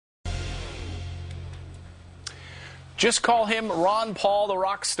Just call him Ron Paul the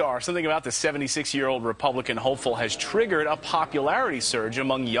rock star. Something about the 76-year-old Republican hopeful has triggered a popularity surge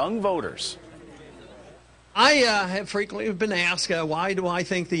among young voters. I have frequently been asked, why do I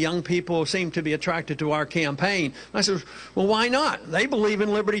think the young people seem to be attracted to our campaign? I said, well, why not? They believe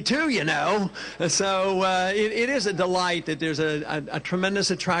in liberty too, you know. So it is a delight that there's a tremendous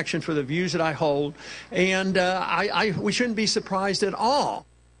attraction for the views that I hold, and we shouldn't be surprised at all.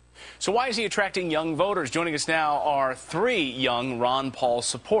 So why is he attracting young voters? Joining us now are three young Ron Paul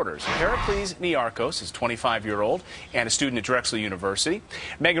supporters. Pericles Niarchos is 25-year-old and a student at Drexel University.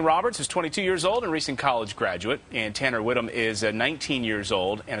 Megan Roberts is 22 years old and recent college graduate. And Tanner Whitham is 19 years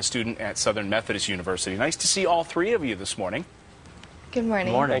old and a student at Southern Methodist University. Nice to see all three of you this morning. Good morning.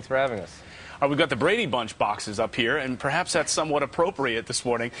 Good morning. Thanks for having us. We've got the Brady Bunch boxes up here, and perhaps that's somewhat appropriate this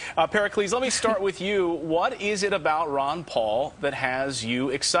morning. Pericles, let me start with you. What is it about Ron Paul that has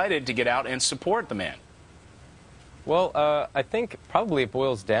you excited to get out and support the man? Well, I think probably it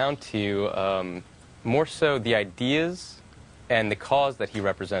boils down to more so the ideas and the cause that he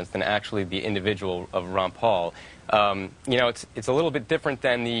represents than actually the individual of Ron Paul. You know, it's a little bit different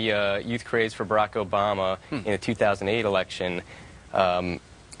than the youth craze for Barack Obama in the 2008 election.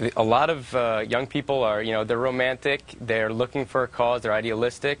 A lot of young people are, you know, they're romantic, they're looking for a cause, they're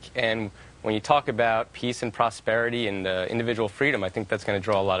idealistic, and when you talk about peace and prosperity and individual freedom, I think that's going to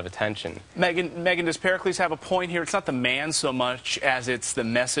draw a lot of attention. Megan, does Pericles have a point here? It's not the man so much as it's the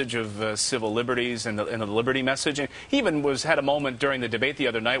message of civil liberties and the liberty message. And he even had a moment during the debate the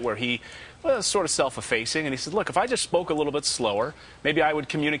other night where he was sort of self-effacing, and he said, look, if I just spoke a little bit slower, maybe I would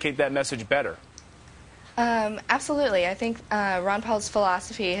communicate that message better. Absolutely. I think Ron Paul's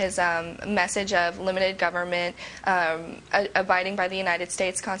philosophy, his message of limited government, abiding by the United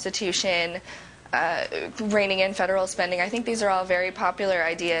States Constitution, reining in federal spending, I think these are all very popular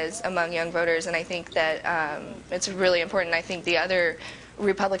ideas among young voters, and I think that it's really important. I think the other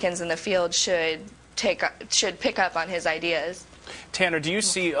Republicans in the field should pick up on his ideas. Tanner, do you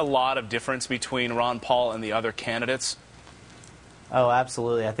see a lot of difference between Ron Paul and the other candidates? Oh,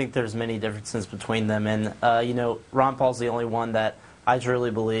 absolutely. I think there's many differences between them, and you know, Ron Paul's the only one that I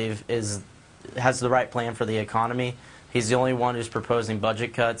truly believe has the right plan for the economy. He's the only one who's proposing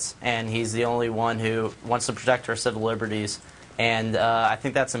budget cuts, and he's the only one who wants to protect our civil liberties. And I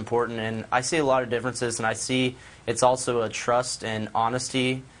think that's important, and I see a lot of differences, and I see it's also a trust and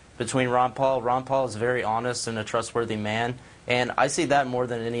honesty between Ron Paul. Ron Paul is very honest and a trustworthy man, and I see that more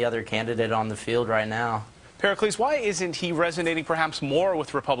than any other candidate on the field right now. Pericles, why isn't he resonating perhaps more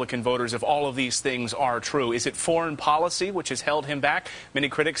with Republican voters if all of these things are true? Is it foreign policy which has held him back? Many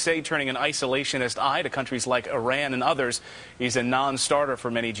critics say turning an isolationist eye to countries like Iran and others. He's a non-starter for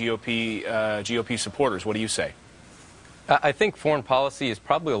many GOP supporters. What do you say? I think foreign policy is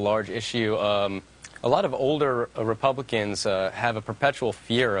probably a large issue. A lot of older Republicans have a perpetual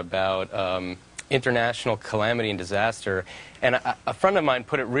fear about international calamity and disaster. And a friend of mine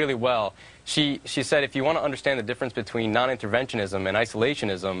put it really well. She said, if you want to understand the difference between non-interventionism and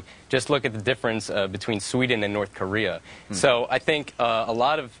isolationism, just look at the difference between Sweden and North Korea. So I think a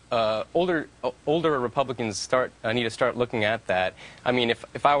lot of older Republicans need to start looking at that. I mean,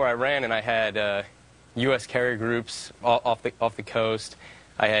 if I were Iran and I had U.S. carrier groups off the coast,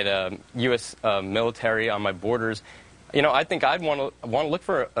 I had U.S. military on my borders, you know, I think I'd want to look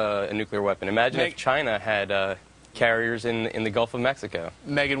for a nuclear weapon. Imagine if China had carriers in the Gulf of Mexico.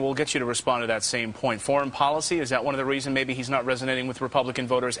 Megan, we'll get you to respond to that same point. Foreign policy, is that one of the reasons maybe he's not resonating with Republican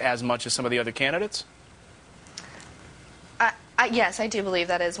voters as much as some of the other candidates? Yes, I do believe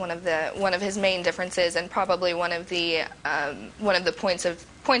that is one of his main differences, and probably one of the points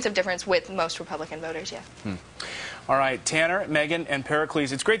of difference with most Republican voters. Yeah. All right, Tanner, Megan, and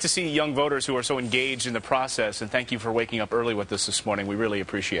Pericles, it's great to see young voters who are so engaged in the process, and thank you for waking up early with us this morning. We really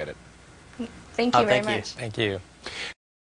appreciate it. Thank you very much. Thank you.